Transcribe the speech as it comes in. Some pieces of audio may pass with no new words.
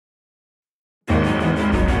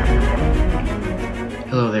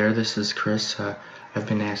Hello there, this is Chris. I've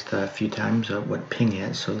been asked a few times what Ping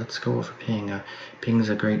is, so let's go over Ping. Ping is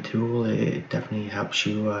a great tool. It definitely helps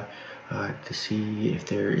you to see if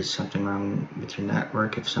there is something wrong with your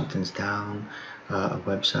network, if something's down, a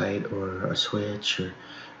website or a switch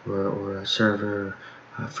or a server,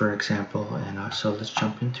 for example. And so let's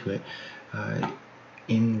jump into it.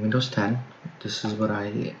 In Windows 10, this is what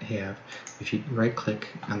I have. If you right click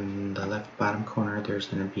on the left bottom corner, there's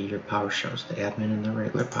going to be your PowerShells, the admin and the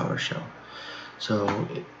regular PowerShell. So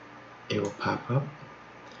it will pop up,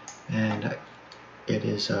 and it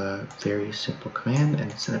is a very simple command,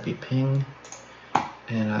 and it's going to be ping,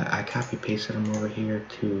 and I copy pasted them over here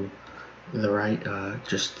to the right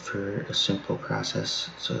just for a simple process,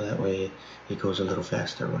 so that way it goes a little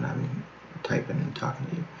faster when I'm typing and talking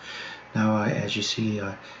to you. Now, as you see,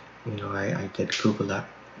 I did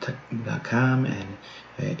Google.com, and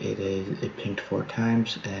it pinged 4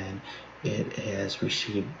 times, and it has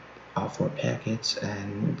received all 4 packets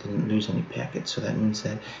and didn't lose any packets. So that means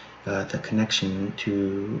that the connection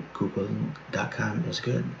to Google.com is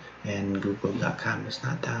good, and Google.com is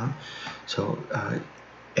not down. So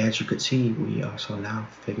as you could see, we also now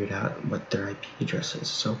figured out what their IP address is.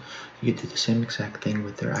 So you could do the same exact thing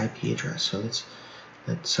with their IP address. So let's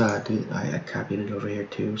do. I copied it over here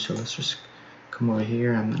too. So let's just come over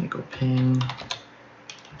here. I'm gonna go ping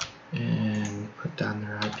and put down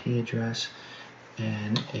their IP address,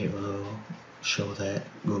 and it will show that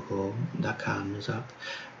Google.com is up.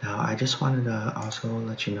 Now, I just wanted to also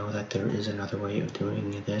let you know that there is another way of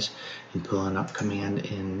doing this in pulling up command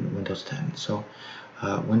in Windows 10. So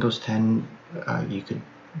Windows 10, you could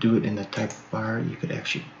do it in the type bar. You could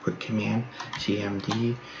actually put command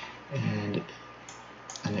CMD, and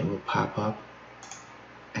it will pop up,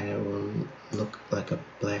 and it will look like a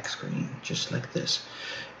black screen, just like this.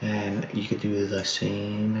 And you could do the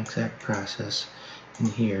same exact process in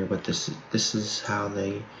here, but this is how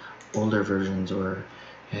the older versions were,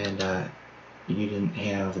 and you didn't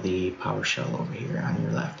have the PowerShell over here on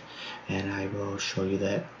your left, and I will show you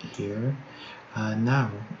that here now,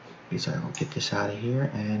 because I will get this out of here,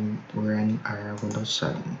 and we're in our Windows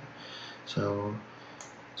 7.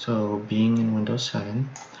 So being in Windows 7,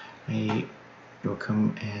 I will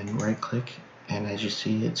come and right click, and as you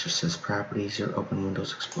see, it just says properties or open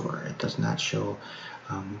Windows Explorer. It does not show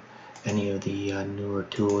any of the newer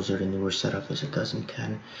tools or the newer setup as it does in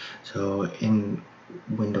 10. So in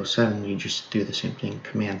Windows 7, you just do the same thing,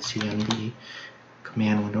 command CMD,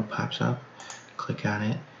 command window pops up, click on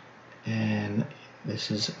it, and this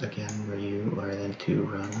is again where you are then to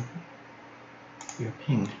run your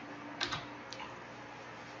ping.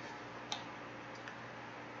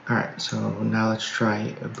 Alright, so now let's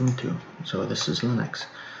try Ubuntu. So this is Linux.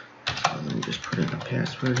 So let me just put in a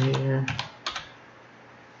password here.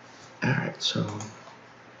 Alright, so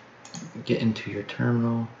get into your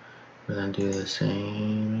terminal. We're going to do the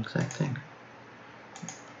same exact thing.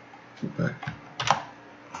 But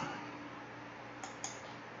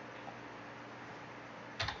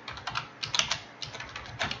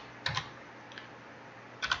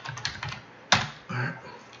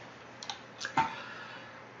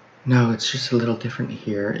now it's just a little different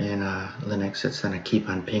here in Linux. It's going to keep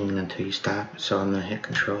on pinging until you stop. So I'm going to hit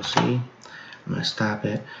Control C. I'm going to stop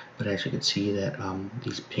it. But as you can see, that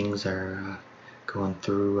these pings are going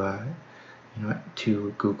through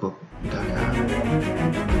to Google.com.